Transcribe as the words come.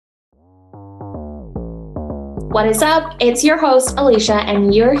What is up? It's your host, Alicia,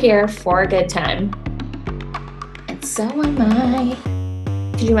 and you're here for a good time. And so am I.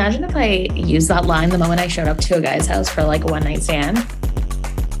 Could you imagine if I used that line the moment I showed up to a guy's house for like a one night stand?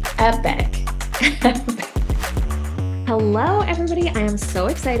 Epic. Hello, everybody. I am so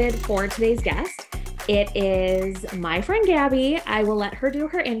excited for today's guest. It is my friend Gabby. I will let her do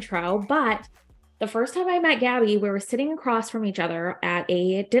her intro, but the first time I met Gabby, we were sitting across from each other at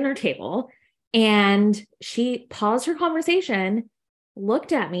a dinner table, and she paused her conversation,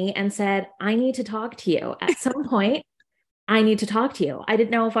 looked at me, and said, I need to talk to you. At some point, I need to talk to you. I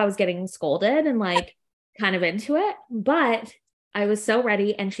didn't know if I was getting scolded and like kind of into it, but I was so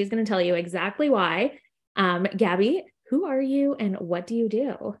ready, and she's going to tell you exactly why. Gabby, who are you and what do you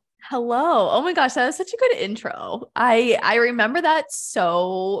do? Hello. Oh my gosh, that was such a good intro. I remember that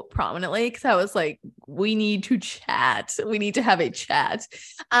so prominently because I was like, we need to chat. We need to have a chat.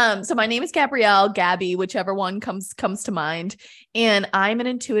 So my name is Gabrielle, Gabby, whichever one comes to mind. And I'm an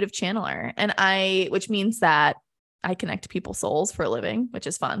intuitive channeler, which means that I connect people's souls for a living, which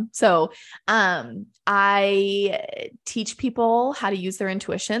is fun. So I teach people how to use their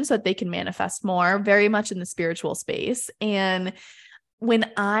intuition so that they can manifest more, very much in the spiritual space. And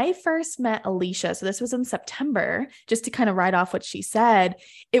when I first met Alicia, so this was in September, just to kind of ride off what she said,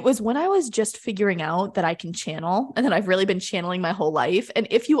 it was when I was just figuring out that I can channel and that I've really been channeling my whole life. And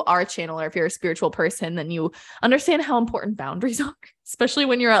if you are a channeler, if you're a spiritual person, then you understand how important boundaries are, especially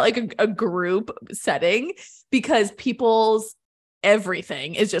when you're at like a group setting, because people's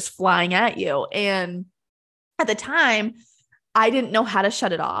everything is just flying at you. And at the time, I didn't know how to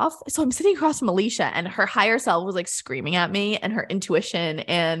shut it off. So I'm sitting across from Alicia, and her higher self was like screaming at me, and her intuition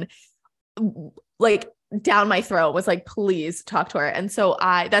and like down my throat was like, please talk to her. And so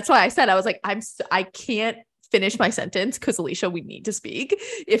that's why I said, I was like, I can't finish my sentence because Alicia, we need to speak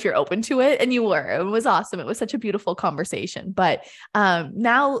if you're open to it. And you were. It was awesome. It was such a beautiful conversation. But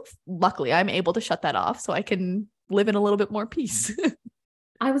now luckily I'm able to shut that off so I can live in a little bit more peace.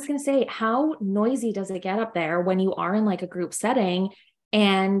 I was going to say, how noisy does it get up there when you are in like a group setting?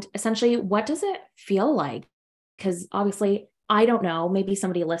 And essentially, what does it feel like? Because obviously, I don't know, maybe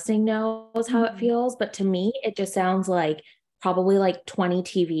somebody listening knows how it feels, but to me, it just sounds like probably like 20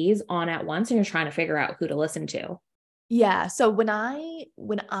 TVs on at once, and you're trying to figure out who to listen to. Yeah. So when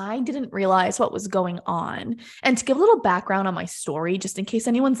I didn't realize what was going on, and to give a little background on my story, just in case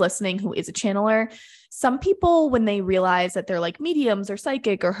anyone's listening who is a channeler, some people, when they realize that they're like mediums or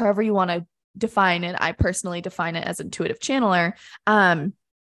psychic or however you want to define it, I personally define it as intuitive channeler.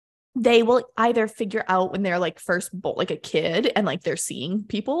 They will either figure out when they're like like a kid and like they're seeing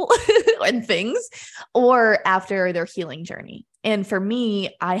people and things, or after their healing journey. And for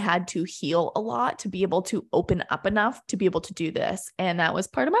me, I had to heal a lot to be able to open up enough to be able to do this. And that was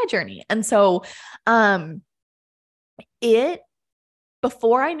part of my journey. And so,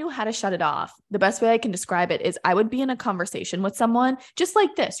 before I knew how to shut it off, the best way I can describe it is I would be in a conversation with someone just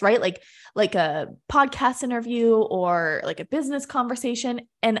like this, right? Like a podcast interview or like a business conversation.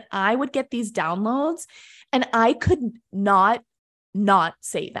 And I would get these downloads and I could not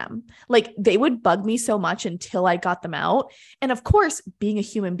say them. Like they would bug me so much until I got them out. And of course, being a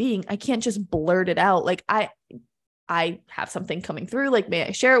human being, I can't just blurt it out. Like I have something coming through, like, may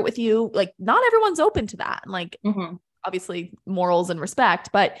I share it with you? Like not everyone's open to that. And like, obviously morals and respect,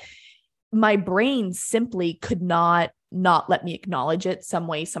 but my brain simply could not let me acknowledge it some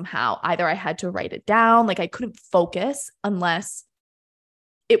way, somehow. Either I had to write it down, like I couldn't focus unless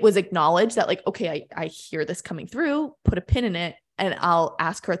it was acknowledged that like, okay, I hear this coming through, put a pin in it, and I'll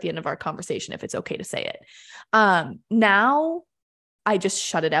ask her at the end of our conversation if it's okay to say it. Now I just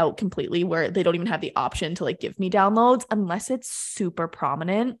shut it out completely, where they don't even have the option to like give me downloads unless it's super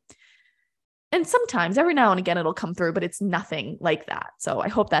prominent. And sometimes every now and again, it'll come through, but it's nothing like that. So I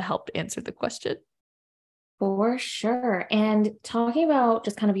hope that helped answer the question. For sure. And talking about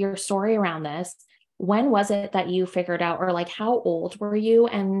just kind of your story around this, when was it that you figured out, or like how old were you,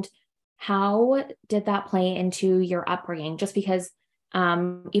 and how did that play into your upbringing? Just because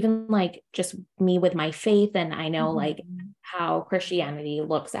even like just me with my faith, and I know like how Christianity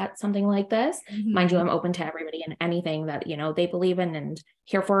looks at something like this. Mind you, I'm open to everybody and anything that, you know, they believe in and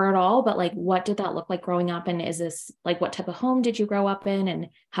here for it all. But like, what did that look like growing up? And is this like, what type of home did you grow up in? And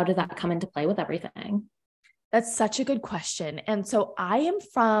how did that come into play with everything? That's such a good question. And so I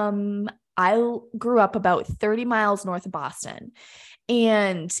grew up about 30 miles north of Boston.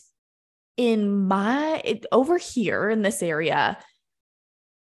 And over here in this area,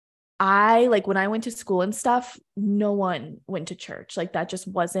 when I went to school and stuff, no one went to church. Like that just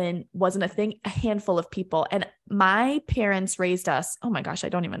wasn't a thing. A handful of people. And my parents raised us. Oh my gosh, I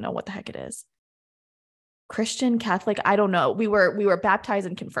don't even know what the heck it is. Christian, Catholic. I don't know. We were baptized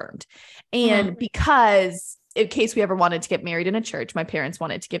and confirmed. And because in case we ever wanted to get married in a church, my parents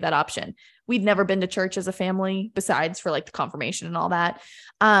wanted to give that option. We'd never been to church as a family besides for like the confirmation and all that.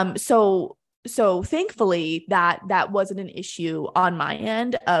 So thankfully that wasn't an issue on my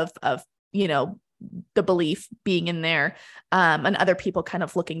end of, you know, the belief being in there, and other people kind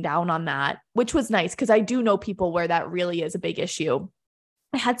of looking down on that, which was nice. Cause I do know people where that really is a big issue.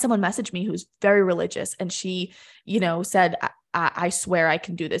 I had someone message me who's very religious, and she, you know, said, I swear I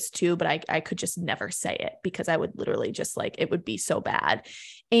can do this too, but I could just never say it because I would literally just like, it would be so bad.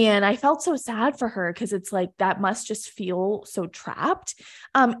 And I felt so sad for her because it's like, that must just feel so trapped.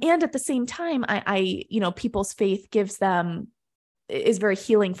 And at the same time, I, you know, people's faith is very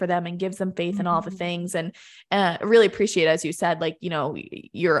healing for them and gives them faith in all the things. And really appreciate, as you said, like, you know,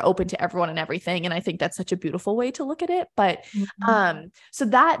 you're open to everyone and everything. And I think that's such a beautiful way to look at it. But, so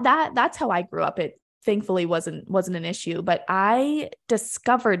that's how I grew up. It thankfully wasn't an issue, but I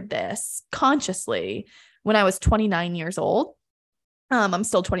discovered this consciously when I was 29 years old. I'm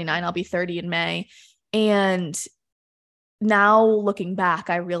still 29. I'll be 30 in May. And now looking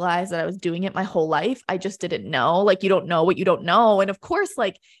back, I realized that I was doing it my whole life. I just didn't know. Like, you don't know what you don't know. And of course,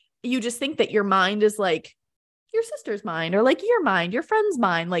 like, you just think that your mind is like your sister's mind or like your mind, your friend's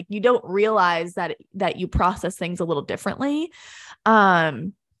mind. Like, you don't realize that you process things a little differently.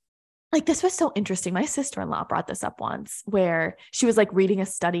 Like, this was so interesting. My sister-in-law brought this up once where she was like reading a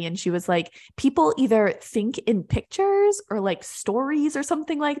study, and she was like, people either think in pictures or like stories or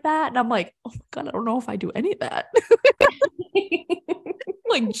something like that. And I'm like, oh my God, I don't know if I do any of that.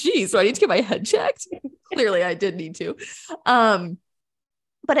 Like, geez, so I need to get my head checked. Clearly I did need to.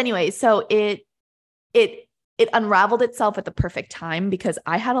 But anyway, so it unraveled itself at the perfect time because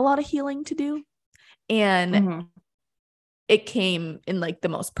I had a lot of healing to do. And it came in like the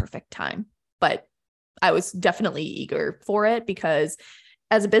most perfect time, but I was definitely eager for it because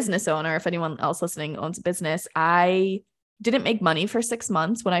as a business owner, if anyone else listening owns a business, I didn't make money for 6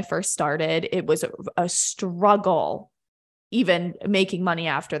 months when I first started. It was a struggle even making money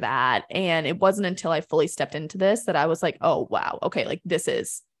after that. And it wasn't until I fully stepped into this that I was like, oh, wow. Okay. Like, this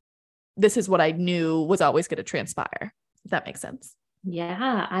is what I knew was always going to transpire. If that makes sense.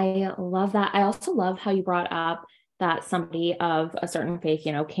 Yeah. I love that. I also love how you brought up that somebody of a certain faith,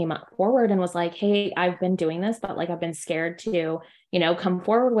 you know, came up forward and was like, hey, I've been doing this, but like, I've been scared to, you know, come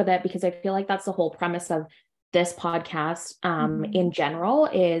forward with it, because I feel like that's the whole premise of this podcast in general,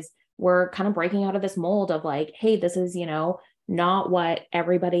 is we're kind of breaking out of this mold of like, hey, this is, you know, not what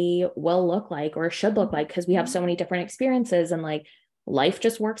everybody will look like or should look like, because we have so many different experiences and like life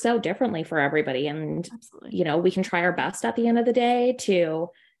just works out differently for everybody. And, Absolutely. you know, we can try our best at the end of the day to,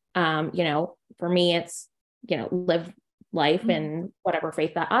 you know, for me, it's, you know, live life in whatever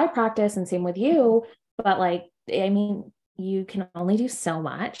faith that I practice, and same with you. But like, I mean, you can only do so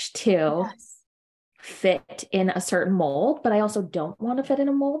much to fit in a certain mold, but I also don't want to fit in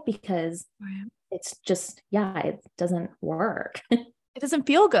a mold because it's just, it doesn't work. It doesn't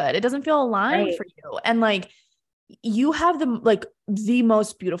feel good. It doesn't feel aligned for you. And like, you have the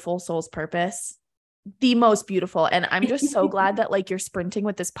most beautiful soul's purpose, the most beautiful. And I'm just so glad that like you're sprinting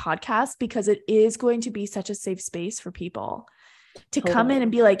with this podcast, because it is going to be such a safe space for people to come in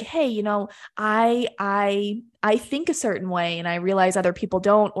and be like, hey, you know, I think a certain way and I realize other people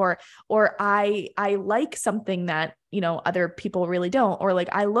don't, or I like something that, you know, other people really don't, or like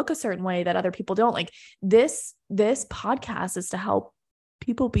I look a certain way that other people don't. Like, this podcast is to help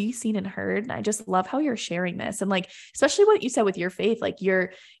people be seen and heard. And I just love how you're sharing this. And like, especially what you said with your faith, like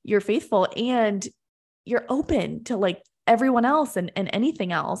you're faithful and you're open to like everyone else and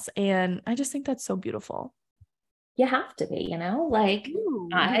anything else. And I just think that's so beautiful. You have to be, you know, like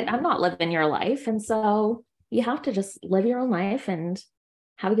I'm not living your life. And so you have to just live your own life and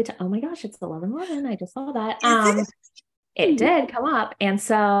have a good time. Oh my gosh, it's 11:11. I just saw that. It did come up. And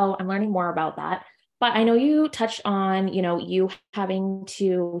so I'm learning more about that. But I know you touched on, you know, you having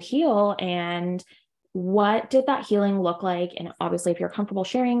to heal, and what did that healing look like? And obviously, if you're comfortable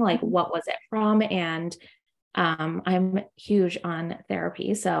sharing, like, what was it from? And I'm huge on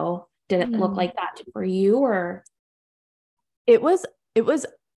therapy. So did it look like that for you, or? It was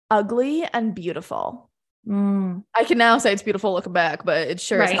ugly and beautiful. I can now say it's beautiful looking back, but it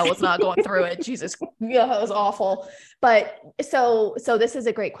sure as hell was not going through it. Jesus. Yeah, that was awful. But so this is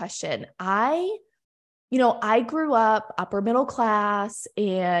a great question. I grew up upper middle class,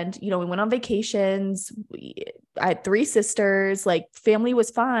 and, you know, we went on vacations. I had 3 sisters, like family was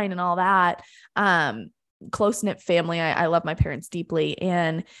fine and all that. Close-knit family. I love my parents deeply.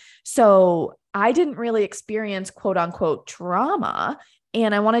 And so I didn't really experience quote unquote trauma.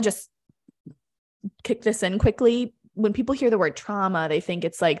 And I want to just kick this in quickly. When people hear the word trauma, they think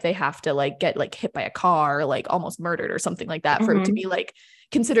it's like they have to like get like hit by a car, or like almost murdered or something like that for it to be like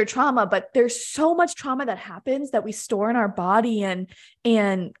considered trauma. But there's so much trauma that happens that we store in our body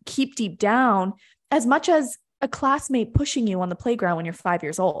and keep deep down, as much as a classmate pushing you on the playground when you're 5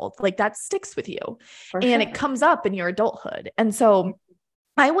 years old, like that sticks with you and it comes up in your adulthood. And so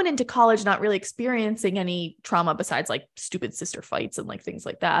I went into college not really experiencing any trauma besides like stupid sister fights and like things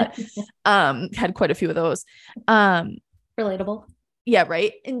like that. Had quite a few of those. Relatable. Yeah,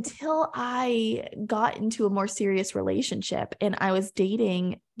 right. Until I got into a more serious relationship and I was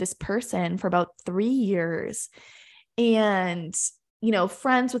dating this person for about 3 years and, you know,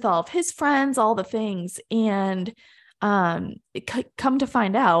 friends with all of his friends, all the things. And come to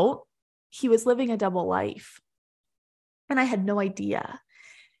find out he was living a double life and I had no idea.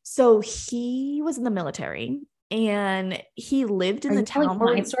 So he was in the military and he lived in the town.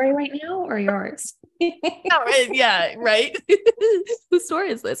 My story right now or yours? Yeah, right. Whose story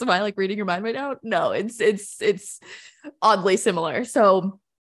is this? Am I like reading your mind right now? No, it's oddly similar. So,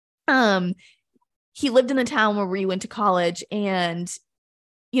 he lived in the town where we went to college, and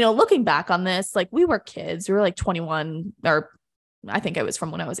you know, looking back on this, like we were kids. We were like 21, or I think I was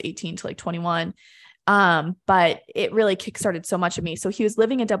from when I was 18 to like 21. But it really kickstarted so much of me. So he was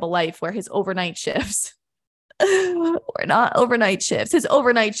living a double life where his overnight shifts were not overnight shifts. His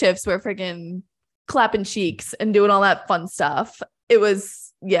overnight shifts were freaking clapping cheeks and doing all that fun stuff. It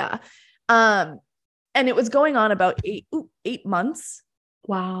was, yeah. And it was going on about 8 months.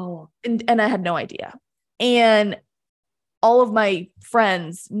 Wow. And I had no idea. And all of my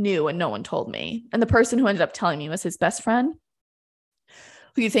friends knew and no one told me. And the person who ended up telling me was his best friend,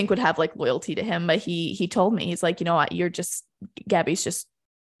 who you think would have like loyalty to him. But he told me, he's like, you know what, Gabby's just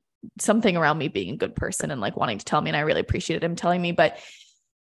something around me being a good person and like wanting to tell me. And I really appreciated him telling me. But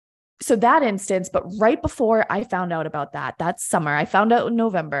so that instance, but right before I found out about that summer, I found out in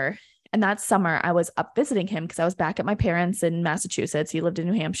November. And that summer I was up visiting him because I was back at my parents in Massachusetts. He lived in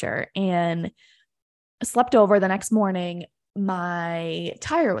New Hampshire, and I slept over. The next morning, my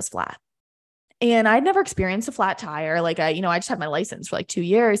tire was flat. And I'd never experienced a flat tire. Like I just had my license for like 2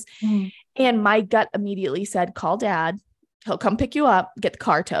 years. And my gut immediately said, call dad. He'll come pick you up, get the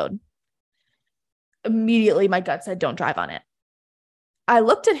car towed. Immediately, my gut said, don't drive on it. I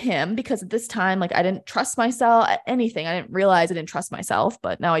looked at him because at this time, like I didn't trust myself at anything. I didn't realize I didn't trust myself,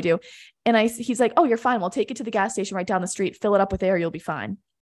 but now I do. And he's like, oh, you're fine. We'll take it to the gas station right down the street, fill it up with air. You'll be fine.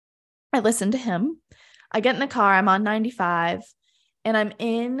 I listened to him. I get in the car. I'm on 95 and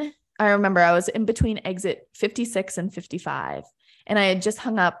I remember I was in between exit 56 and 55. And I had just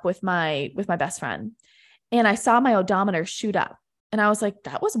hung up with my best friend, and I saw my odometer shoot up, and I was like,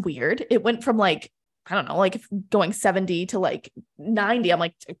 that was weird. It went from like, I don't know, like going 70 to like 90. I'm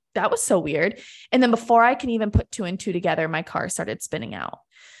like, that was so weird. And then before I can even put 2 and 2 together, my car started spinning out.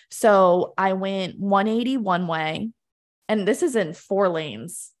 So I went 180 one way, and this is in 4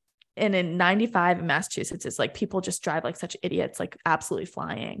 lanes. And in 95 in Massachusetts, it's like people just drive like such idiots, like absolutely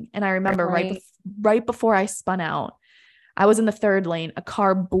flying. And I remember right before I spun out, I was in the 3rd lane. A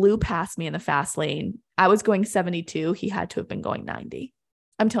car blew past me in the fast lane. I was going 72. He had to have been going 90.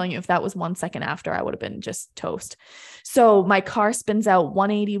 I'm telling you, if that was 1 second after, I would have been just toast. So my car spins out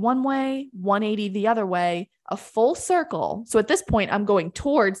 180 one way, 180 the other way, a full circle. So at this point, I'm going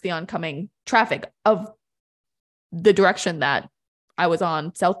towards the oncoming traffic of the direction that I was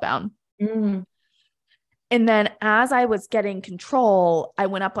on southbound. And then as I was getting control, I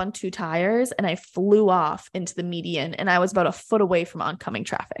went up on 2 tires and I flew off into the median, and I was about a foot away from oncoming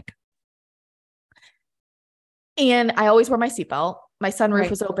traffic. And I always wore my seatbelt. My sunroof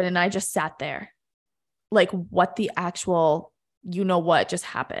was open, and I just sat there like, what the actual, what just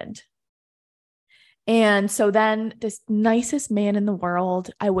happened? And so then this nicest man in the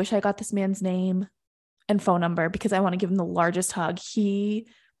world, I wish I got this man's name and phone number because I want to give him the largest hug. He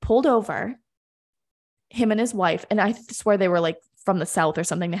pulled over, him and his wife, and I swear they were like from the South or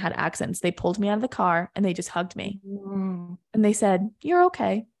something. They had accents. They pulled me out of the car and they just hugged me. And they said, you're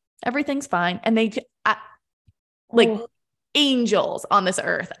okay. Everything's fine. And angels on this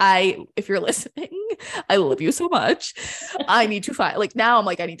earth. If you're listening, I love you so much. I need to find, like, now I'm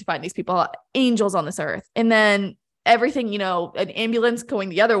like, I need to find these people, angels on this earth. And then everything, an ambulance going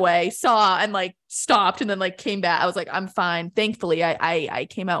the other way saw and like stopped and then like came back. I was like, I'm fine. Thankfully, I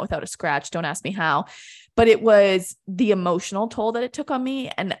came out without a scratch. Don't ask me how, but it was the emotional toll that it took on me.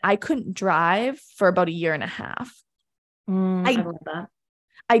 And I couldn't drive for about 1.5 years. I love that.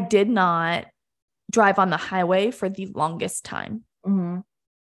 I did not drive on the highway for the longest time.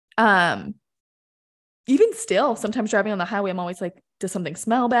 Even still, sometimes driving on the highway, I'm always like, does something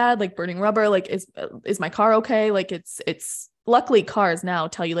smell bad? Like burning rubber? Like, is my car okay? Like it's luckily cars now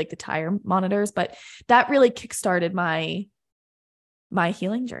tell you like the tire monitors, but that really kickstarted my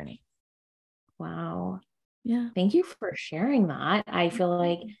healing journey. Wow. Yeah. Thank you for sharing that. I feel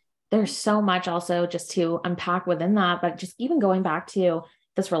like there's so much also just to unpack within that, but just even going back to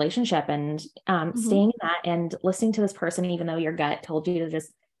this relationship and staying in that and listening to this person, even though your gut told you to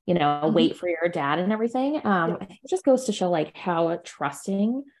just, wait for your dad and everything. I think it just goes to show like how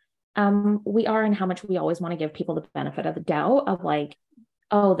trusting we are and how much we always want to give people the benefit of the doubt of like,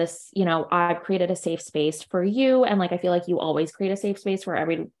 oh, this, I've created a safe space for you. And like, I feel like you always create a safe space for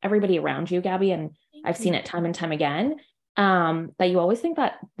everybody around you, Gabby. And I've seen it time and time again, that you always think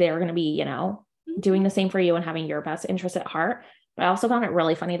that they're going to be, doing the same for you and having your best interest at heart. But I also found it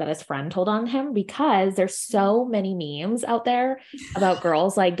really funny that his friend told on him because there's so many memes out there about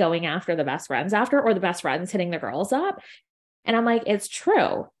girls like going after the best friends or the best friends hitting the girls up. And I'm like, it's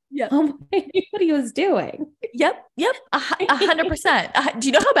true. Yeah. What he was doing. Yep. 100%. Do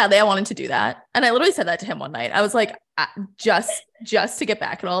you know how badly I wanted to do that? And I literally said that to him one night. I was like, just to get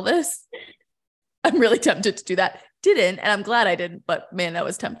back at all this, I'm really tempted to do that. Didn't, and I'm glad I didn't, but man, that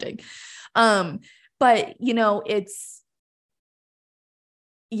was tempting. But we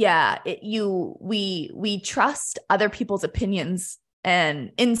trust other people's opinions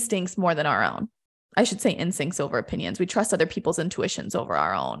and instincts more than our own. I should say instincts over opinions. We trust other people's intuitions over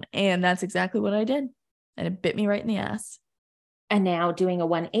our own. And that's exactly what I did. And it bit me right in the ass. And now doing a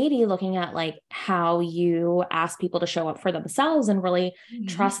 180, looking at like how you ask people to show up for themselves and really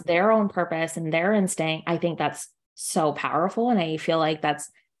trust their own purpose and their instinct. I think that's so powerful. And I feel like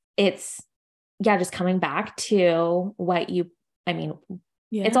it's just coming back to what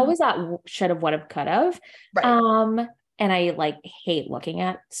it's always that should have, would have, could have. Right. And I like hate looking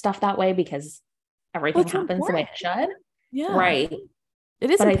at stuff that way because everything happens the way it should. Yeah. Right.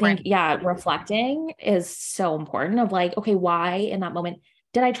 It is. But important. I think, reflecting is so important of like, okay, why in that moment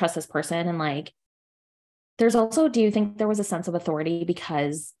did I trust this person? And like, there's also, do you think there was a sense of authority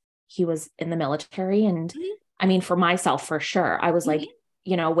because he was in the military? And I mean, for myself, for sure, I was like,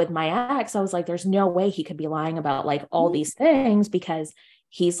 with my ex, I was like, there's no way he could be lying about like all these things because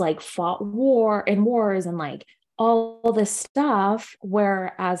he's like fought wars and like all this stuff.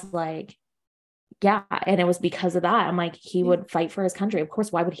 Whereas like, and it was because of that. I'm like, he would fight for his country. Of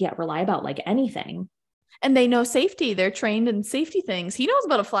course, why would he ever lie about like anything? And they know safety. They're trained in safety things. He knows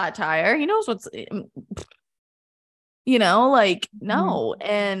about a flat tire. He knows what's, like, no.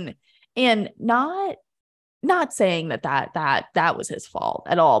 And not saying that was his fault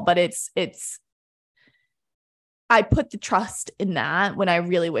at all, but it's, I put the trust in that when I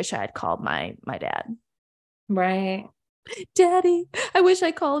really wish I had called my dad. Right. Daddy, I wish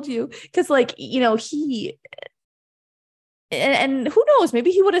I called you. Cause like, he, and who knows, maybe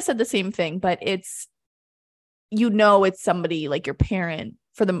he would have said the same thing, but it's somebody like your parent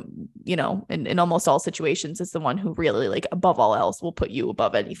for them, in almost all situations is the one who really like above all else will put you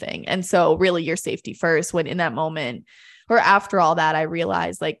above anything. And so really your safety first. When in that moment or after all that, I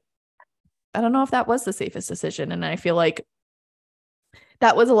realized like, I don't know if that was the safest decision. And I feel like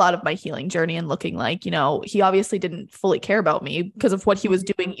that was a lot of my healing journey and looking like, he obviously didn't fully care about me because of what he was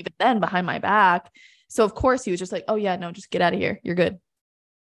doing even then behind my back. So of course he was just like, oh yeah, no, just get out of here. You're good.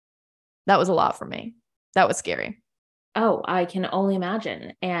 That was a lot for me. That was scary. Oh, I can only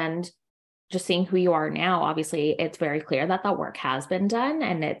imagine. And just seeing who you are now, obviously it's very clear that work has been done.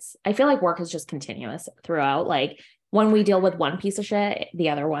 And I feel like work is just continuous throughout. Like when we deal with one piece of shit, the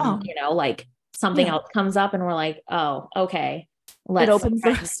other one, like something else comes up and we're like, oh, okay. It opens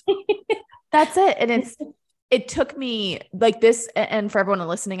this. That's it. And it took me like this. And for everyone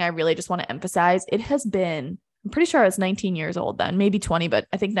listening, I really just want to emphasize it has been, I'm pretty sure I was 19 years old then, maybe 20, but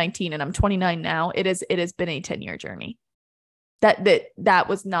I think 19 and I'm 29 now. It has been a 10-year journey. That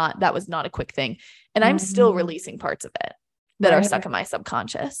was not a quick thing. And I'm still releasing parts of it that are stuck in my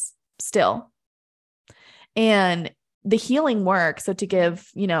subconscious still. And the healing work. So to give,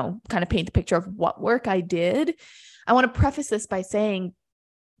 kind of paint the picture of what work I did, I want to preface this by saying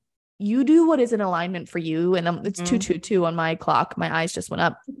you do what is in alignment for you. And it's 222 on my clock. My eyes just went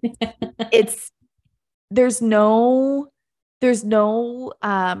up. There's no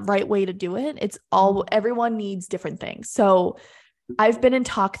right way to do it. It's all, everyone needs different things. So I've been in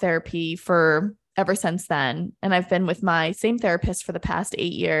talk therapy for ever since then. And I've been with my same therapist for the past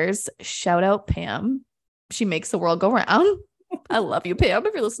 8 years. Shout out Pam. She makes the world go round. I love you, Pam,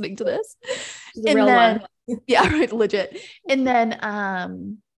 if you're listening to this. And then, yeah, right. Legit. And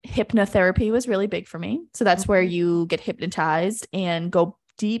then, hypnotherapy was really big for me. So that's where you get hypnotized and go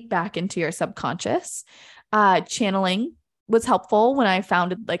deep back into your subconscious. Channeling was helpful when I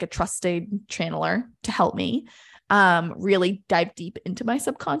founded like a trusted channeler to help me really dive deep into my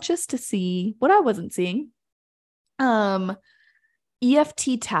subconscious to see what I wasn't seeing.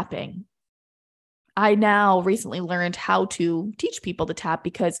 EFT tapping. I now recently learned how to teach people to tap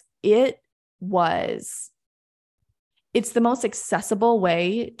because it's the most accessible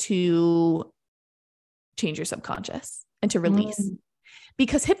way to change your subconscious and to release.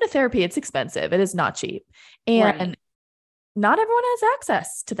 Because hypnotherapy, it's expensive. It is not cheap. And not everyone has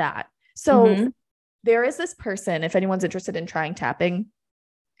access to that. So there is this person, if anyone's interested in trying tapping,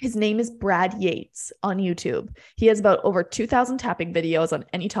 his name is Brad Yates on YouTube. He has about over 2,000 tapping videos on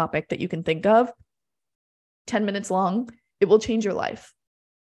any topic that you can think of. 10 minutes long. It will change your life.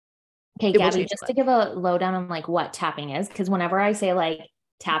 Okay, Gabby, just to give a lowdown on like what tapping is, because whenever I say like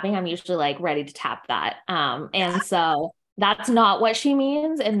tapping, I'm usually like ready to tap that. And so that's not what she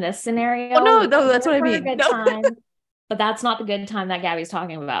means in this scenario. Oh, no, that's what I mean. Good time, but that's not the good time that Gabby's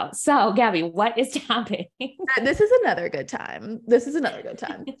talking about. So, Gabby, what is tapping? This is another good time.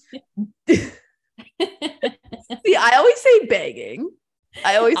 See, I always say begging.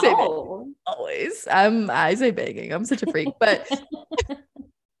 Always. I say begging. I'm such a freak, but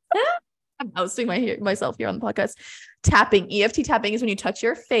I'm hosting myself here on the podcast. Tapping, EFT tapping is when you touch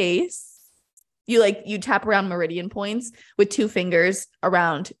your face. You tap around meridian points with 2 fingers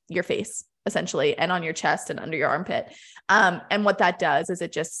around your face, essentially, and on your chest and under your armpit. And what that does is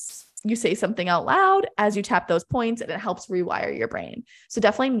you say something out loud as you tap those points, and it helps rewire your brain. So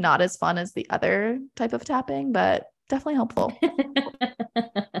definitely not as fun as the other type of tapping, but definitely helpful.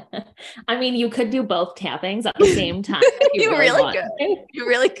 I mean, you could do both tappings at the same time. You really could. You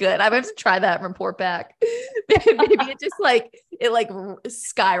really could. I have to try that and report back. Maybe it just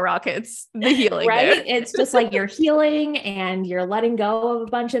skyrockets the healing. Right. There. It's just like you're healing and you're letting go of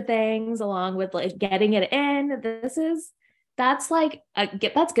a bunch of things along with like getting it in. That's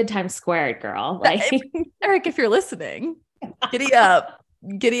good time squared, girl. Like Eric, if you're listening, giddy up.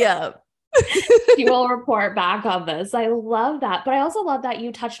 You will report back on this. I love that. But I also love that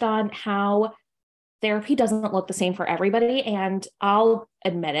you touched on how therapy doesn't look the same for everybody. And I'll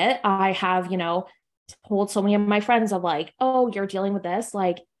admit it. I have, told so many of my friends of like, oh, you're dealing with this.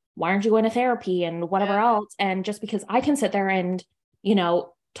 Like, why aren't you going to therapy and whatever else? And just because I can sit there and,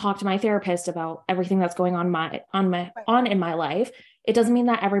 talk to my therapist about everything that's going on in my life, it doesn't mean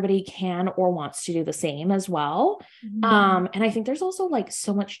that everybody can or wants to do the same as well. And I think there's also like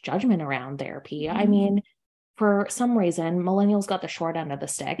so much judgment around therapy. I mean, for some reason, millennials got the short end of the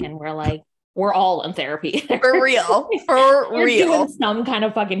stick, and we're all in therapy. For real. Doing some kind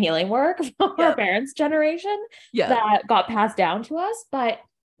of fucking healing work from our parents' generation that got passed down to us. But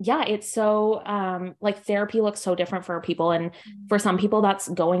yeah, it's so therapy looks so different for people. And for some people that's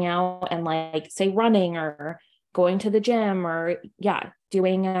going out and like say running or going to the gym or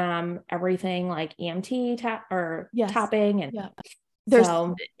doing everything like EMT tapping. And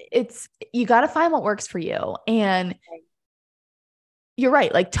you got to find what works for you. And you're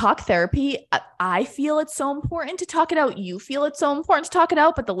right. Like talk therapy. I feel it's so important to talk it out. You feel it's so important to talk it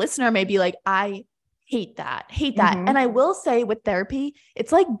out, but the listener may be like, I hate that. And I will say with therapy,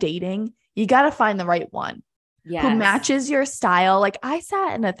 it's like dating. You got to find the right one who matches your style. Like I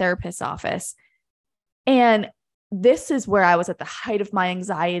sat in a therapist's office, and this is where I was at the height of my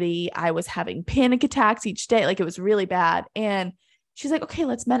anxiety. I was having panic attacks each day. Like it was really bad. And she's like, okay,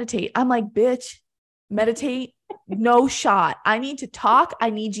 let's meditate. I'm like, bitch, meditate? No shot. I need to talk. I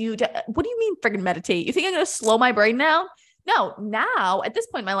need you to, what do you mean freaking meditate? You think I'm going to slow my brain down? No, now at this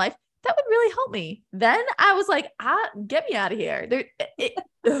point in my life, that would really help me. Then I was like, get me out of here.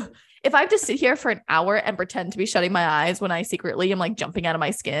 If I have to sit here for an hour and pretend to be shutting my eyes when I secretly am like jumping out of my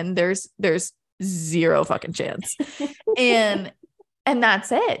skin, there's zero fucking chance. And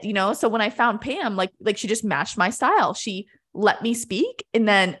that's it, So when I found Pam, like she just matched my style. She let me speak. And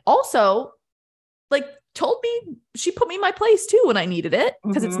then also like told me, she put me in my place too when I needed it.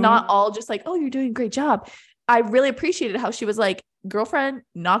 Cause it's not all just like, oh, you're doing a great job. I really appreciated how she was like, girlfriend,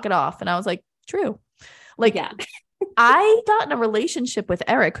 knock it off. And I was like, true. Like, I got in a relationship with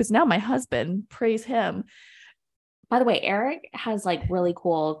Eric, who's now my husband. Praise him. By the way, Eric has like really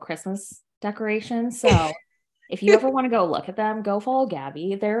cool Christmas decorations. So if you ever want to go look at them, go follow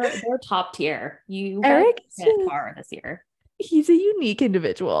Gabby. They're top tier. Eric hit far this year. He's a unique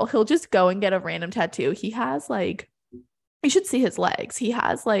individual. He'll just go and get a random tattoo. He has like, you should see his legs. He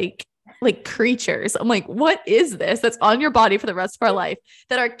has like creatures. I'm like, what is this that's on your body for the rest of our life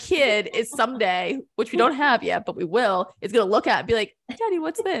that our kid is someday, which we don't have yet, but we will, is going to look at and be like, Daddy,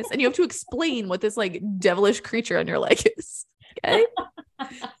 what's this? And you have to explain what this like devilish creature on your leg is. Okay.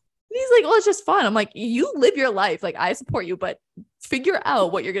 he's like, well, it's just fun. I'm like, you live your life. Like, I support you, but figure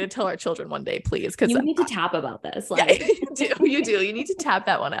out what you're going to tell our children one day, please. Cause you need to tap about this. Like, yeah, you do. You need to tap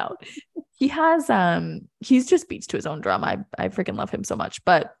that one out. He has, he's just beats to his own drum. I freaking love him so much.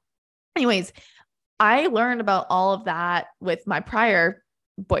 But anyways, I learned about all of that with my prior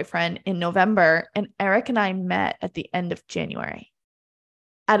boyfriend in November, and Eric and I met at the end of January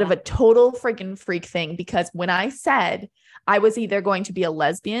out of a total freaking freak thing. Because when I said I was either going to be a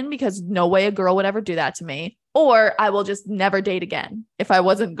lesbian, because no way a girl would ever do that to me, or I will just never date again if I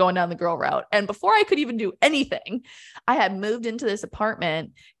wasn't going down the girl route. And before I could even do anything, I had moved into this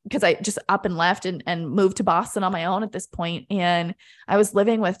apartment because I just up and left and moved to Boston on my own at this point. And I was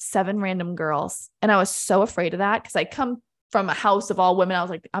living with 7 random girls. And I was so afraid of that because I come from a house of all women. I was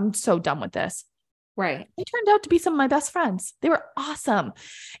like, I'm so done with this. Right. They turned out to be some of my best friends. They were awesome.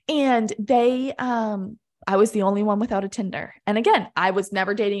 And they, I was the only one without a Tinder. And again, I was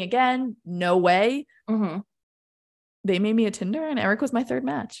never dating again. No way. Mm-hmm. They made me a Tinder and Eric was my 3rd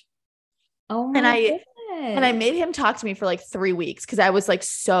match. Oh my goodness. And I made him talk to me for like 3 weeks. Cause I was like,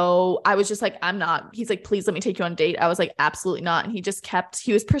 I was just like, I'm not, he's like, please let me take you on a date. I was like, absolutely not. And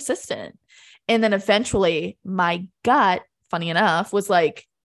he was persistent. And then eventually my gut, funny enough, was like,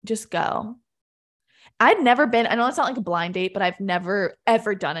 just go. I'd never been, I know it's not like a blind date, but I've never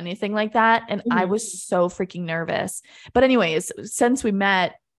ever done anything like that. And I was so freaking nervous. But anyways, since we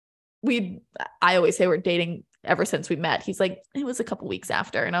met, I always say we're dating ever since we met. He's like, it was a couple weeks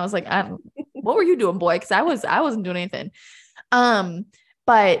after. And I was like, what were you doing, boy? Cause I wasn't doing anything.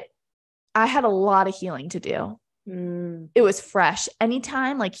 But I had a lot of healing to do. It was fresh.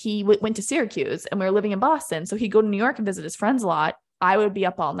 Anytime like he went to Syracuse and we were living in Boston, so he'd go to New York and visit his friends a lot. I would be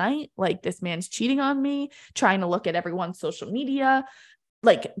up all night. Like, this man's cheating on me, trying to look at everyone's social media,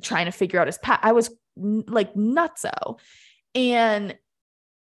 like trying to figure out his path. I was like nutso. And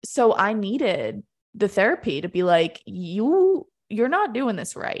so I needed the therapy to be like, you're not doing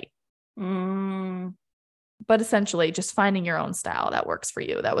this right. But essentially just finding your own style that works for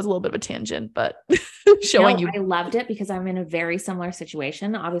you. That was a little bit of a tangent, but showing you. I loved it because I'm in a very similar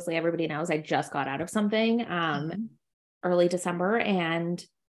situation. Obviously everybody knows I just got out of something, early December, and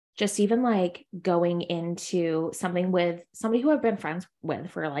just even like going into something with somebody who I've been friends with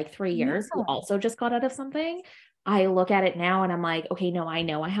for like 3 years, who also just got out of something. I look at it now and I'm like, okay, no, I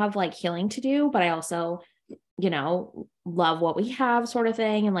know I have like healing to do, but I also, love what we have, sort of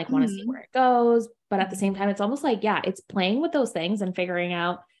thing, and like want to see where it goes. But at the same time, it's almost like, yeah, it's playing with those things and figuring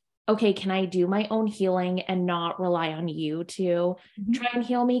out, okay, can I do my own healing and not rely on you to try and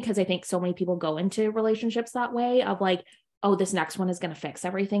heal me? Because I think so many people go into relationships that way of like, oh, this next one is going to fix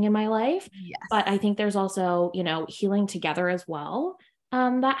everything in my life. Yes. But I think there's also, healing together as well.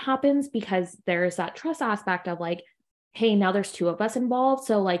 That happens because there's that trust aspect of like, hey, now there's 2 of us involved.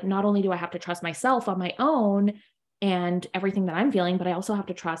 So like, not only do I have to trust myself on my own and everything that I'm feeling, but I also have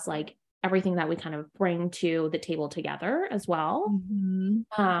to trust like everything that we kind of bring to the table together as well.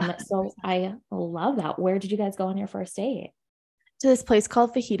 So I love that. Where did you guys go on your first date? To this place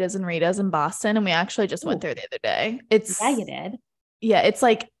called Fajitas and Ritas in Boston. And we actually just went there the other day. Yeah, you did. Yeah. It's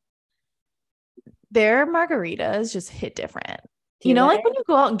like their margaritas just hit different. Like when you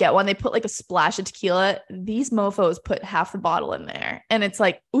go out and get one, they put like a splash of tequila. These mofos put half the bottle in there. And it's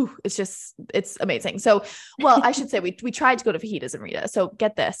like, ooh, it's amazing. So, well, I should say we tried to go to Fajitas and Rita. So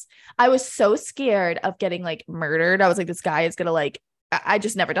get this. I was so scared of getting like murdered. I was like, this guy is going to like, I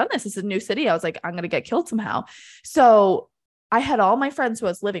just never done this. It's a new city. I was like, I'm going to get killed somehow. So I had all my friends who I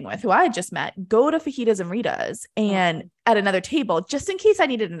was living with, who I had just met, go to Fajitas and Ritas and at another table, just in case I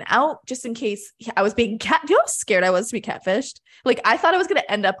needed an out, just in case I was being how scared I was to be catfished. Like, I thought I was going to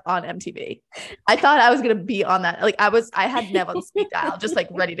end up on MTV. I thought I was going to be on that. Like I had Nev on speed dial, just like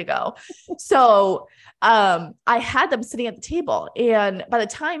ready to go. So, I had them sitting at the table, and by the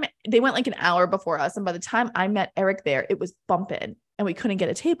time they went like an hour before us, and by the time I met Eric there, it was bumping and we couldn't get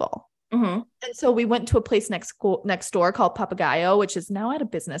a table. And so we went to a place next door called Papagayo, which is now out of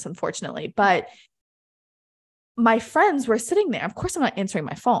business, unfortunately. But my friends were sitting there. Of course, I'm not answering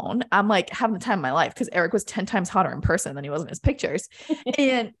my phone. I'm like having the time of my life because Eric was 10 times hotter in person than he was in his pictures.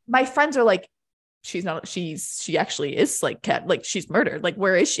 And my friends are like, she actually is like she's murdered. Like,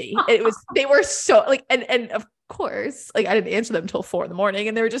 where is she? They were so like, and of course, like I didn't answer them until 4 a.m.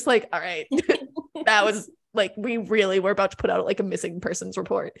 and they were just like, all right, that was like, we really were about to put out like a missing persons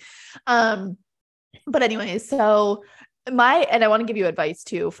report. But anyway, so and I want to give you advice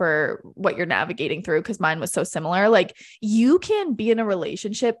too for what you're navigating through, because mine was so similar. Like, you can be in a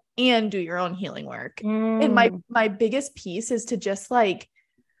relationship and do your own healing work. And my biggest piece is to just like,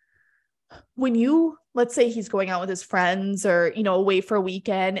 when you, let's say he's going out with his friends or, you know, away for a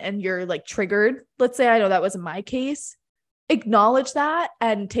weekend and you're like triggered, let's say, I know that was in my case, acknowledge that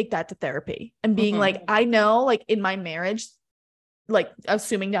and take that to therapy and being like, I know, like in my marriage, like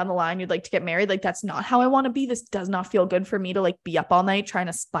assuming down the line you'd like to get married, like that's not how I want to be. This does not feel good for me to like be up all night trying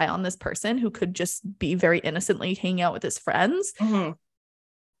to spy on this person who could just be very innocently hanging out with his friends.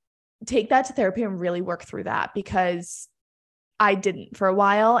 Take that to therapy and really work through that, because I didn't for a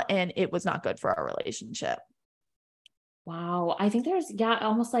while and it was not good for our relationship. Wow. I think there's,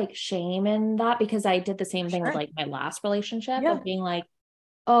 almost like shame in that, because I did the same thing with like my last relationship of being like,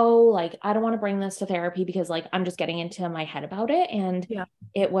 oh, like, I don't want to bring this to therapy because like, I'm just getting into my head about it. And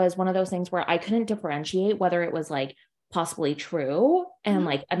it was one of those things where I couldn't differentiate whether it was like possibly true and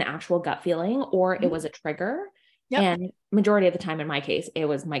like an actual gut feeling, or it was a trigger. And majority of the time in my case, it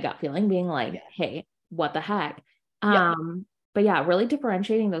was my gut feeling being like, hey, what the heck? But yeah, really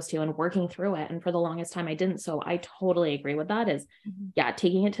differentiating those two and working through it. And for the longest time I didn't. So I totally agree with that is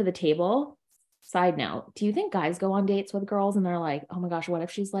taking it to the table. Side note, do you think guys go on dates with girls and they're like, oh my gosh, what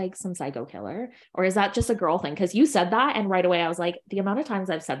if she's like some psycho killer? Or is that just a girl thing? Because you said that. And right away I was like, the amount of times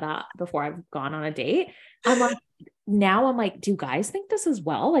I've said that before I've gone on a date, I'm like, now I'm like, do guys think this as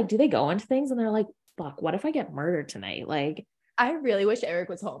well? Like, do they go into things and they're like, fuck, what if I get murdered tonight? Like, I really wish Eric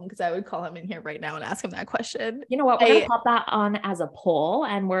was home because I would call him in here right now and ask him that question. You know what? We're going to pop that on as a poll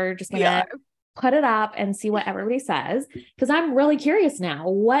and we're just going to put it up and see what everybody says. Because I'm really curious now.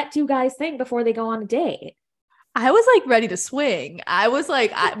 What do guys think before they go on a date? I was like ready to swing. I was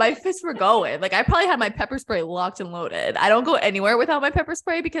like, my fists were going. Like I probably had my pepper spray locked and loaded. I don't go anywhere without my pepper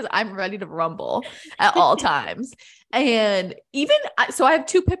spray because I'm ready to rumble at all times. And even, so I have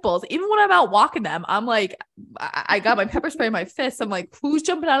 2 pit bulls. Even when I'm out walking them, I'm like, I got my pepper spray in my fist. I'm like, who's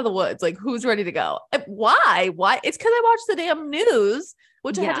jumping out of the woods? Like who's ready to go? And why? It's because I watched the damn news,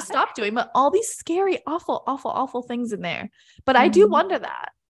 which I had to stop doing, but all these scary, awful things in there. But I do wonder that.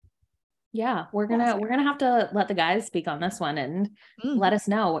 Yeah, we're gonna have to let the guys speak on this one and let us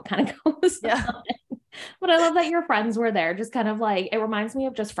know what kind of goes on. But I love that your friends were there, just kind of like, it reminds me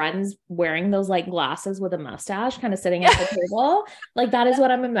of just friends wearing those like glasses with a mustache, kind of sitting at the table. Like that is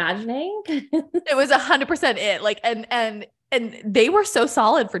what I'm imagining. It was 100% it. Like, and they were so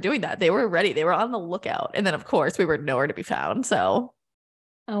solid for doing that. They were ready. They were on the lookout. And then of course we were nowhere to be found. So.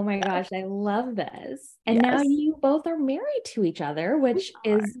 Oh my gosh, I love this. And now you both are married to each other, which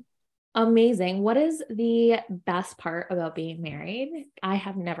is amazing. What is the best part about being married? I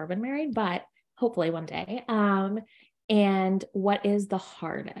have never been married, but hopefully one day. And what is the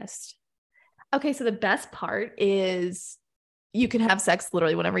hardest? Okay, so the best part is you can have sex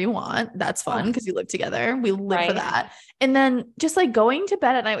literally whenever you want. That's fun because you live together. We live for that. And then just like going to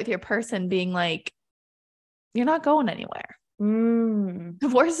bed at night with your person being like, you're not going anywhere.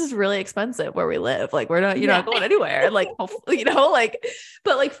 Divorce is really expensive where we live. Like you're not going anywhere. Like, hopefully, you know, like,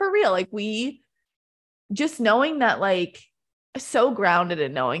 but like for real, like we just knowing that, like so grounded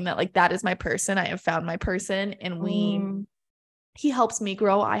in knowing that like, that is my person. I have found my person and he helps me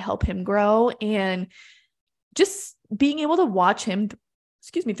grow. I help him grow. And just being able to watch him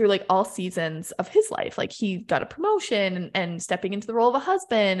through like all seasons of his life. Like he got a promotion and stepping into the role of a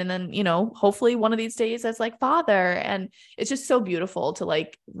husband. And then, you know, hopefully one of these days as like father. And it's just so beautiful to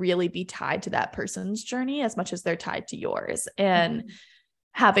like really be tied to that person's journey as much as they're tied to yours and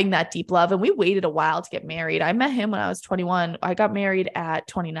having that deep love. And we waited a while to get married. I met him when I was 21. I got married at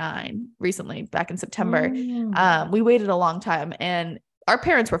 29 recently, back in September. We waited a long time and our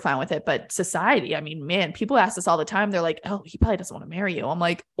parents were fine with it, but society, I mean, man, people ask us all the time. They're like, oh, he probably doesn't want to marry you. I'm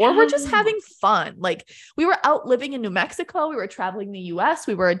like, or we're just having fun. Like we were out living in New Mexico. We were traveling the US.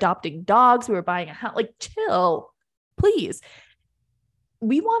 We were adopting dogs. We were buying a house. Like chill, please.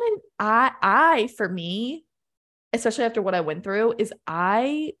 We wanted, for me, especially after what I went through, is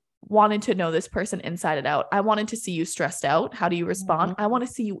I wanted to know this person inside and out. I wanted to see you stressed out. How do you respond? I want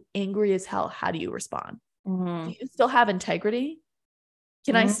to see you angry as hell. How do you respond? Do you still have integrity?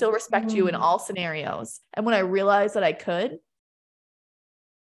 Can I still respect you in all scenarios? And when I realized that I could,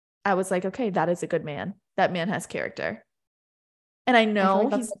 I was like, okay, that is a good man. That man has character. And I know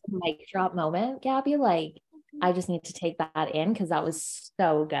he's a mic drop moment, Gabby. Like, I just need to take that in because that was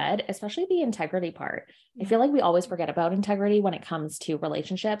so good, especially the integrity part. I feel like we always forget about integrity when it comes to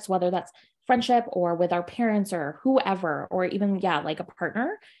relationships, whether that's friendship or with our parents or whoever, or even, like a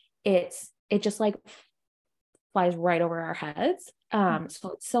partner. It just like flies right over our heads.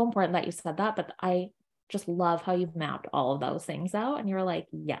 So it's so important that you said that, but I just love how you've mapped all of those things out and you're like,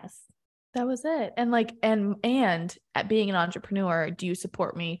 yes, that was it. And like, and at being an entrepreneur, do you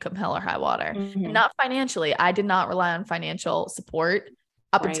support me come hell or high water? And not financially. I did not rely on financial support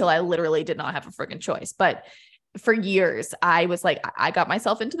up until I literally did not have a freaking choice. But for years, I was like, I got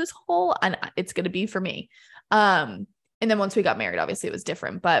myself into this hole and it's going to be for me. And then once we got married, obviously it was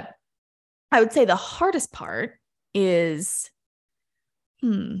different. But I would say the hardest part is,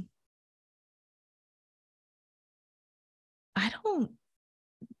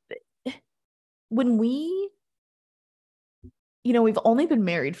 when we, we've only been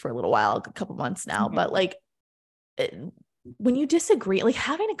married for a little while, a couple months now, but like when you disagree, like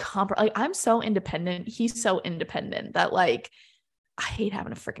having a compromise, like I'm so independent, he's so independent that like, I hate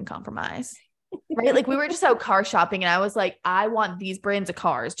having a freaking compromise, right? Like we were just out car shopping and I was like, I want these brands of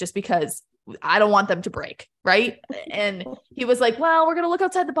cars just because I don't want them to break. Right. And he was like, well, we're going to look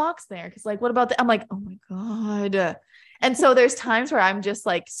outside the box there. Cause like, what about that? I'm like, oh my God. And so there's times where I'm just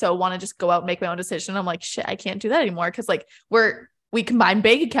like, so want to just go out and make my own decision. I'm like, shit, I can't do that anymore. Cause like we combine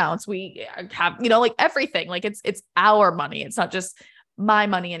bank accounts. We have, like everything, like it's our money. It's not just my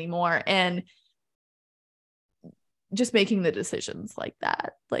money anymore. And just making the decisions like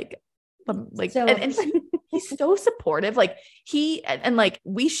that, so, and he's so supportive. Like and like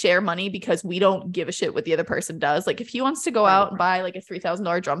we share money because we don't give a shit what the other person does. Like if he wants to go out and buy like a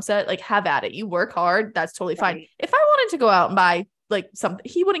 $3,000 drum set, like have at it. You work hard. That's totally fine. If I wanted to go out and buy like something,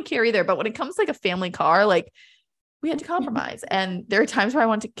 he wouldn't care either. But when it comes to like a family car, like we had to compromise. And there are times where I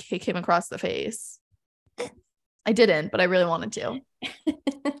want to kick him across the face. I didn't, but I really wanted to.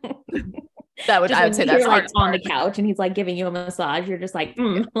 I would say that's like on the couch and he's like giving you a massage. You're just like,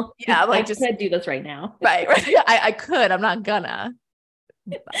 yeah, like I could do this right now. Right. I could, I'm not gonna,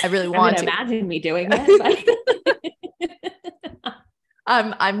 I really want to imagine me doing it.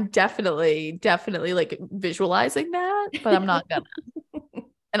 I'm definitely like visualizing that, but I'm not gonna.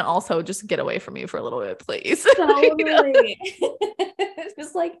 And also just get away from you for a little bit, please. Totally.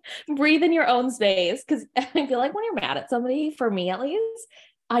 Just like breathe in your own space. Cause I feel like when you're mad at somebody, for me at least,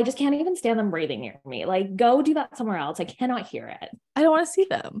 I just can't even stand them breathing near me. Like, go do that somewhere else. I cannot hear it. I don't want to see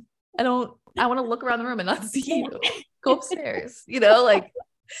them. I want to look around the room and not see you. Go upstairs, like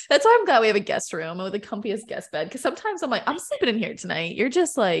that's why I'm glad we have a guest room with the comfiest guest bed. Cause sometimes I'm like, I'm sleeping in here tonight. You're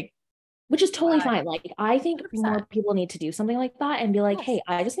just like, which is totally fine. Like, I think 100%. More people need to do something like that and be like, hey,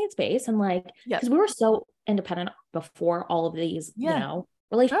 I just need space. And like, because we were so independent before all of these,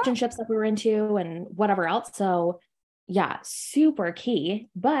 relationships that we were into and whatever else. So yeah, super key.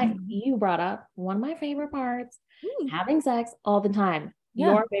 But you brought up one of my favorite parts, having sex all the time.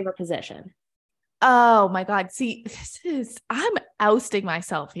 Your favorite position. Oh my God. See, I'm ousting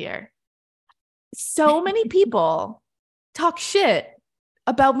myself here. So many people talk shit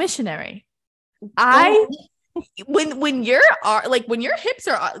about missionary. When your hips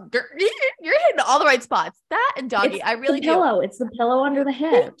are, you're hitting all the right spots. That and doggy, it's I really the pillow. It's the pillow under the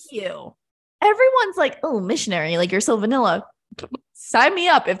hips. Thank you. Everyone's like, oh, missionary, like you're so vanilla. Sign me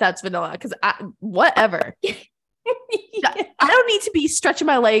up if that's vanilla, because whatever. I don't need to be stretching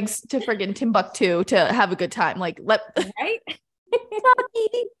my legs to friggin' Timbuktu to have a good time. Like, right?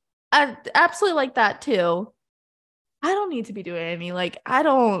 I absolutely like that too. I don't need to be doing any, like,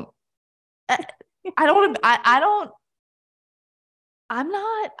 I'm trying to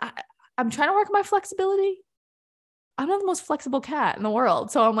work on my flexibility. I'm not the most flexible cat in the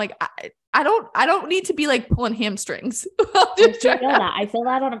world. So I'm like, I don't need to be like pulling hamstrings. I feel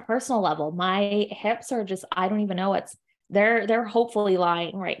that on a personal level. My hips are just, I don't even know they're hopefully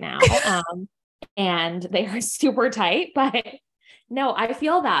lying right now. And they are super tight, but no, I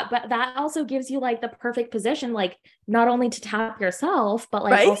feel that, but that also gives you like the perfect position, like not only to tap yourself, but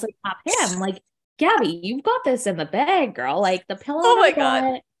like also tap him. Like, Gabby, you've got this in the bag, girl. Like the pillow, oh my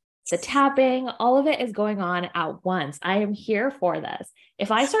God, the tapping, all of it is going on at once. I am here for this.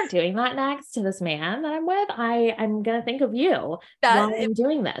 If I start doing that next to this man that I'm with, I'm going to think of you while I'm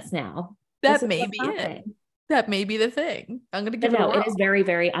doing this now. That may be it. That may be the thing. I'm going to give it a whirl. It is very,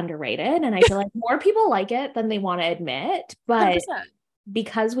 very underrated. And I feel like more people like it than they want to admit, but 100%.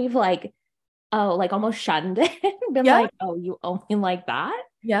 Because we've like almost shunned it, been like, oh, you only like that.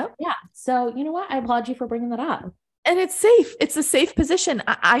 Yeah. Yeah. So you know what? I applaud you for bringing that up. And it's safe. It's a safe position.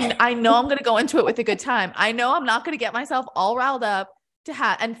 I know I'm going to go into it with a good time. I know I'm not going to get myself all riled up to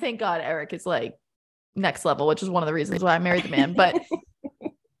have, and thank God Eric is like next level, which is one of the reasons why I married the man. But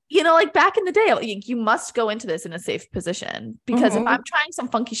like back in the day, you must go into this in a safe position, because if I'm trying some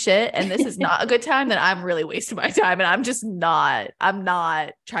funky shit and this is not a good time, then I'm really wasting my time. And I'm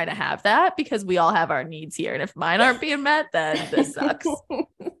not trying to have that, because we all have our needs here. And if mine aren't being met, then this sucks.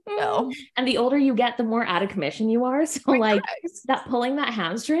 No. And the older you get, the more out of commission you are. So like that pulling that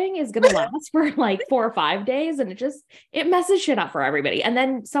hamstring is going to last for like 4 or 5 days. And it messes shit up for everybody. And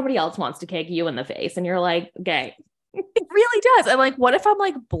then somebody else wants to kick you in the face and you're like, okay. really does. And like, what if I'm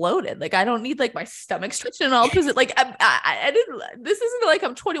like bloated? Like, I don't need like my stomach stretched in all positions. Like, I didn't, this isn't like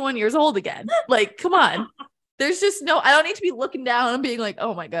I'm 21 years old again. Like, come on. There's just no, I don't need to be looking down and being like,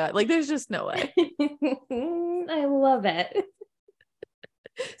 oh my God, like there's just no way. I love it.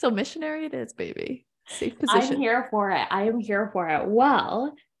 So missionary it is, baby. Safe position. I'm here for it. I am here for it.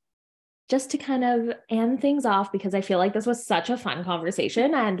 Well, just to kind of end things off, because I feel like this was such a fun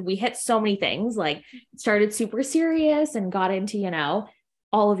conversation and we hit so many things, like started super serious and got into, you know,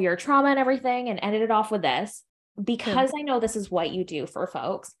 all of your trauma and everything and ended it off with this, because I know this is what you do for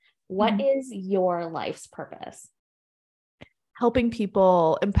folks. What is your life's purpose? Helping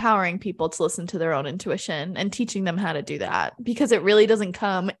people, empowering people to listen to their own intuition and teaching them how to do that, because it really doesn't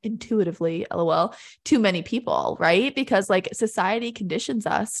come intuitively, LOL, to many people, right? Because like society conditions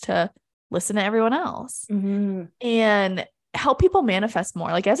us to listen to everyone else and help people manifest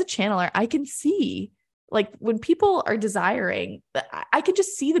more. Like as a channeler, I can see like when people are desiring, I can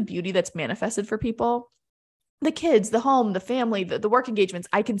just see the beauty that's manifested for people. The kids, the home, the family, the work engagements,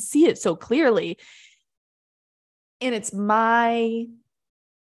 I can see it so clearly. And it's my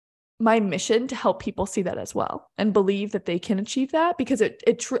mission to help people see that as well and believe that they can achieve that, because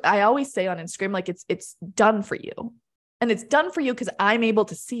I always say on Instagram, like it's done for you, and it's done for you because I'm able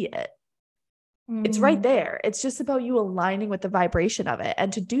to see it. It's right there. It's just about you aligning with the vibration of it.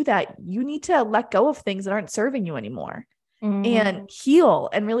 And to do that, you need to let go of things that aren't serving you anymore. And heal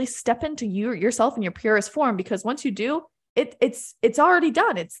and really step into yourself in your purest form, because once you do, it's already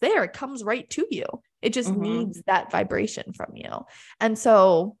done. It's there. It comes right to you. It just needs that vibration from you. And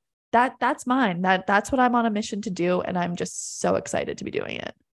so that's mine. That's what I'm on a mission to do. And I'm just so excited to be doing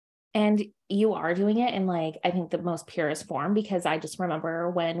it. And you are doing it in like, I think the most purest form, because I just remember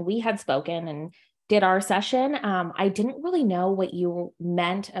when we had spoken and did our session, I didn't really know what you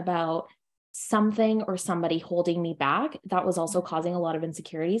meant about something or somebody holding me back. That was also causing a lot of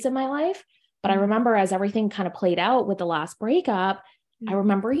insecurities in my life. But I remember as everything kind of played out with the last breakup, I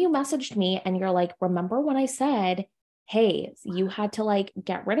remember you messaged me and you're like, remember when I said, hey, you had to like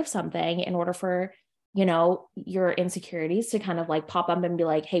get rid of something in order for, you know, your insecurities to kind of like pop up and be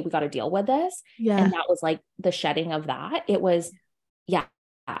like, hey, we got to deal with this. Yeah. And that was like the shedding of that. It was,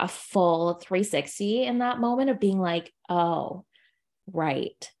 a full 360 in that moment of being like, oh,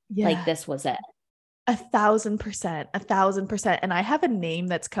 right. Yeah. Like this was it. 1,000%. And I have a name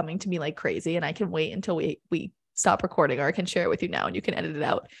that's coming to me like crazy, and I can wait until we stop recording, or I can share it with you now and you can edit it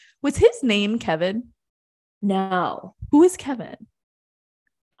out. Was his name Kevin? No. Who is Kevin?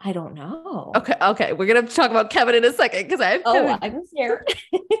 I don't know. Okay. We're going to talk about Kevin in a second, because I have Kevin. I'm scared.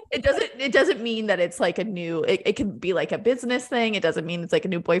 It doesn't mean that it's like a new, it can be like a business thing. It doesn't mean it's like a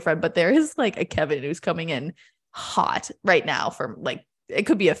new boyfriend, but there is like a Kevin who's coming in hot right now from like, it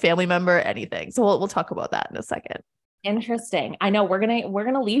could be a family member, anything. So we'll talk about that in a second. Interesting. I know we're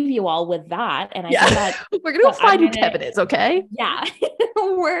gonna leave you all with that, and I think that we're gonna find who Kevin is. Okay. Yeah.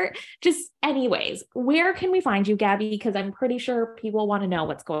 We're just, anyways, where can we find you, Gabby? Because I'm pretty sure people want to know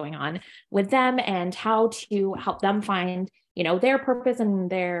what's going on with them and how to help them find, you know, their purpose and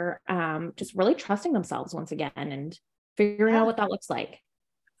their just really trusting themselves once again and figuring out what that looks like.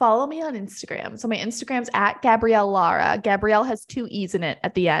 Follow me on Instagram. So my Instagram's at Gabrielle Lara. Gabrielle has 2 E's in it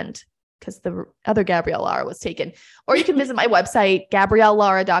at the end, because the other Gabrielle Lara was taken. Or you can visit my website,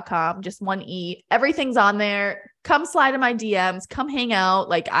 GabrielleLara.com, just 1 E. Everything's on there. Come slide in my DMs, come hang out.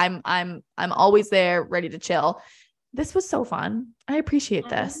 Like I'm always there, ready to chill. This was so fun. I appreciate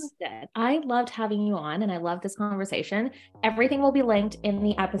this. I loved having you on, and I love this conversation. Everything will be linked in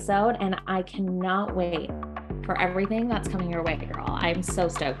the episode, and I cannot wait for everything that's coming your way, girl. I'm so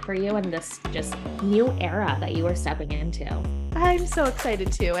stoked for you and this just new era that you are stepping into. I'm so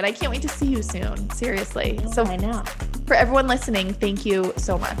excited too. And I can't wait to see you soon. Seriously. So I know. For everyone listening, thank you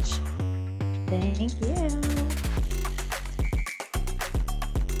so much. Thank you.